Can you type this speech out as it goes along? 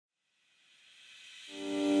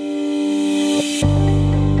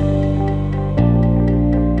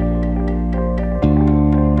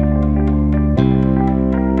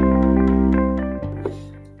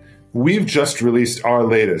we've just released our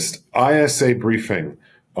latest ISA briefing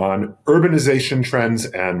on urbanization trends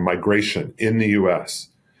and migration in the U.S.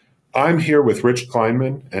 I'm here with Rich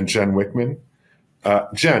Kleinman and Jen Wickman.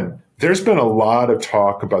 Jen, there's been a lot of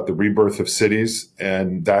talk about the rebirth of cities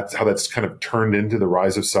and that's how that's kind of turned into the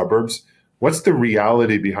rise of suburbs. What's the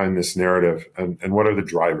reality behind this narrative and what are the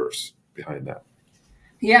drivers behind that?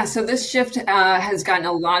 Yeah, so this shift has gotten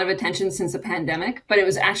a lot of attention since the pandemic, but it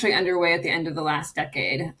was actually underway at the end of the last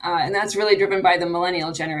decade. And that's really driven by the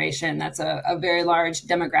millennial generation. That's a very large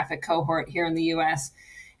demographic cohort here in the US.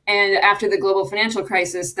 And after the global financial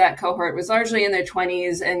crisis, that cohort was largely in their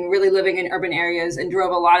 20s and really living in urban areas and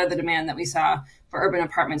drove a lot of the demand that we saw for urban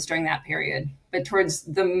apartments during that period. But towards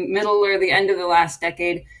the middle or the end of the last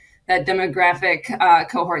decade, that demographic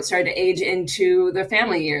cohort started to age into their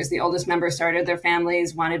family years. The oldest members started their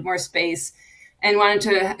families, wanted more space, and wanted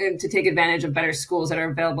to take advantage of better schools that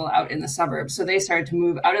are available out in the suburbs. So they started to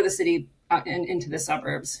move out of the city and into the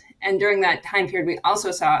suburbs. And during that time period, we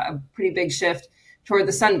also saw a pretty big shift toward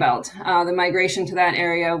the Sun Belt. The migration to that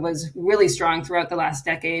area was really strong throughout the last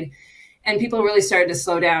decade. And people really started to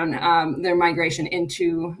slow down their migration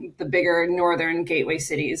into the bigger northern gateway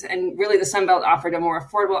cities. And really the Sun Belt offered a more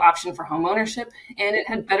affordable option for home ownership, and it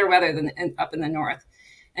had better weather than up in the north.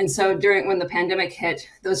 And so when the pandemic hit,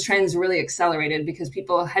 those trends really accelerated because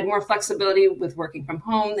people had more flexibility with working from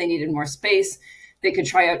home. They needed more space. They could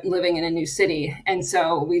try out living in a new city. And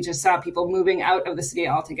so we just saw people moving out of the city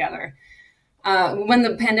altogether. When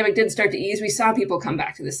the pandemic did start to ease, we saw people come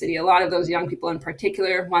back to the city. A lot of those young people in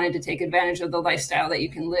particular wanted to take advantage of the lifestyle that you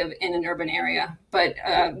can live in an urban area. But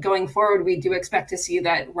going forward, we do expect to see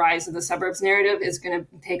that rise of the suburbs narrative is going to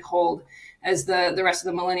take hold as the rest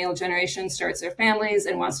of the millennial generation starts their families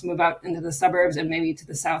and wants to move out into the suburbs and maybe to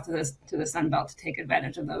the south to the Sun Belt to take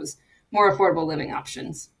advantage of those more affordable living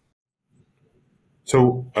options.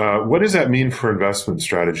 So what does that mean for investment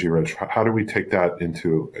strategy, Rich? How do we take that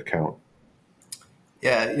into account?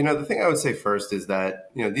 Yeah, the thing I would say first is that,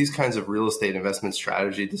 these kinds of real estate investment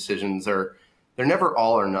strategy decisions they're never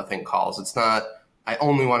all or nothing calls. It's not, I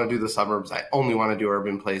only want to do the suburbs, I only want to do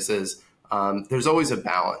urban places. There's always a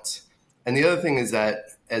balance. And the other thing is that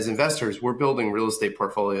as investors, we're building real estate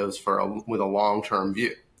portfolios with a long-term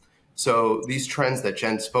view. So these trends that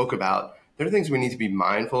Jen spoke about, they're things we need to be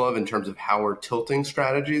mindful of in terms of how we're tilting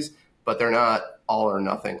strategies, but they're not all or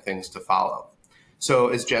nothing things to follow. So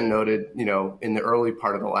as Jen noted, in the early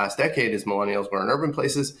part of the last decade, as millennials were in urban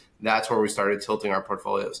places, that's where we started tilting our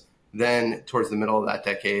portfolios. Then towards the middle of that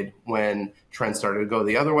decade, when trends started to go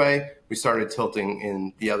the other way, we started tilting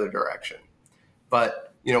in the other direction.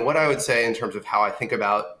 But, what I would say in terms of how I think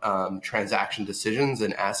about transaction decisions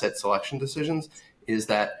and asset selection decisions is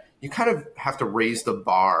that you kind of have to raise the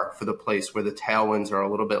bar for the place where the tailwinds are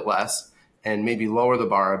a little bit less, and maybe lower the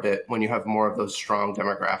bar a bit when you have more of those strong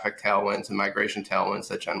demographic tailwinds and migration tailwinds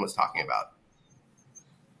that Jen was talking about.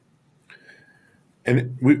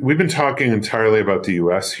 And we've been talking entirely about the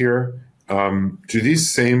U.S. here. Do these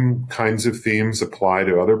same kinds of themes apply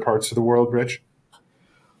to other parts of the world, Rich?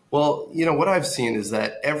 Well, what I've seen is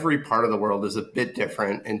that every part of the world is a bit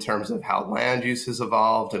different in terms of how land use has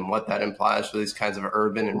evolved and what that implies for these kinds of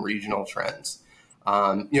urban and regional trends.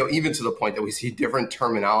 Even to the point that we see different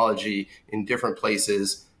terminology in different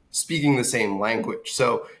places speaking the same language.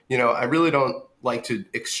 So, I really don't like to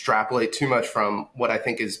extrapolate too much from what I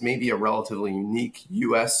think is maybe a relatively unique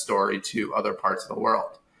U.S. story to other parts of the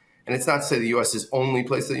world. And it's not to say the U.S. is only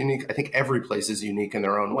place that's unique. I think every place is unique in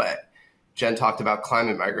their own way. Jen talked about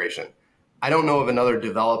climate migration. I don't know of another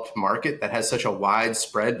developed market that has such a wide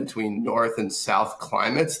spread between north and south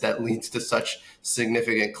climates that leads to such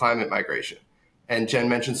significant climate migration. And Jen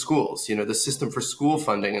mentioned schools. The system for school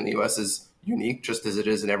funding in the U.S. is unique, just as it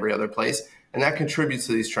is in every other place. And that contributes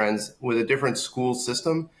to these trends. With a different school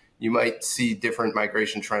system, you might see different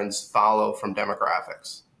migration trends follow from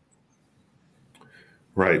demographics.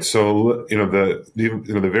 Right. So,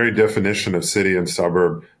 the very definition of city and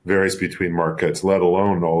suburb varies between markets, let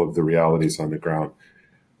alone all of the realities on the ground.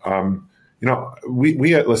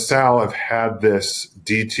 We at LaSalle have had this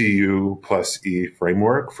DTU plus E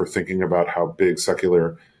framework for thinking about how big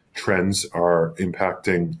secular trends are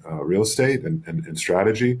impacting real estate and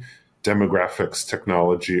strategy, demographics,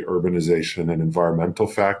 technology, urbanization, and environmental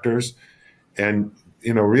factors. And,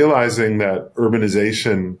 realizing that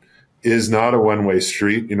urbanization is not a one-way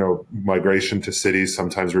street. Migration to cities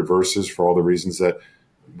sometimes reverses for all the reasons that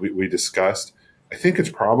we discussed. I think it's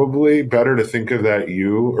probably better to think of that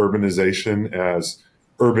urbanization as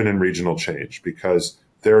urban and regional change, because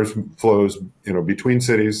there's flows, between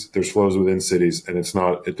cities, there's flows within cities, and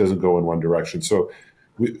it doesn't go in one direction. So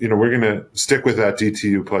we're going to stick with that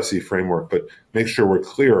DTU plus E framework, but make sure we're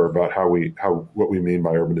clear about what we mean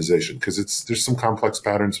by urbanization, because there's some complex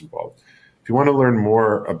patterns involved. If you want to learn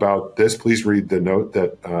more about this, please read the note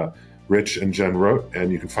that Rich and Jen wrote,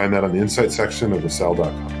 and you can find that on the insight section of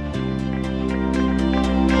LaSalle.com.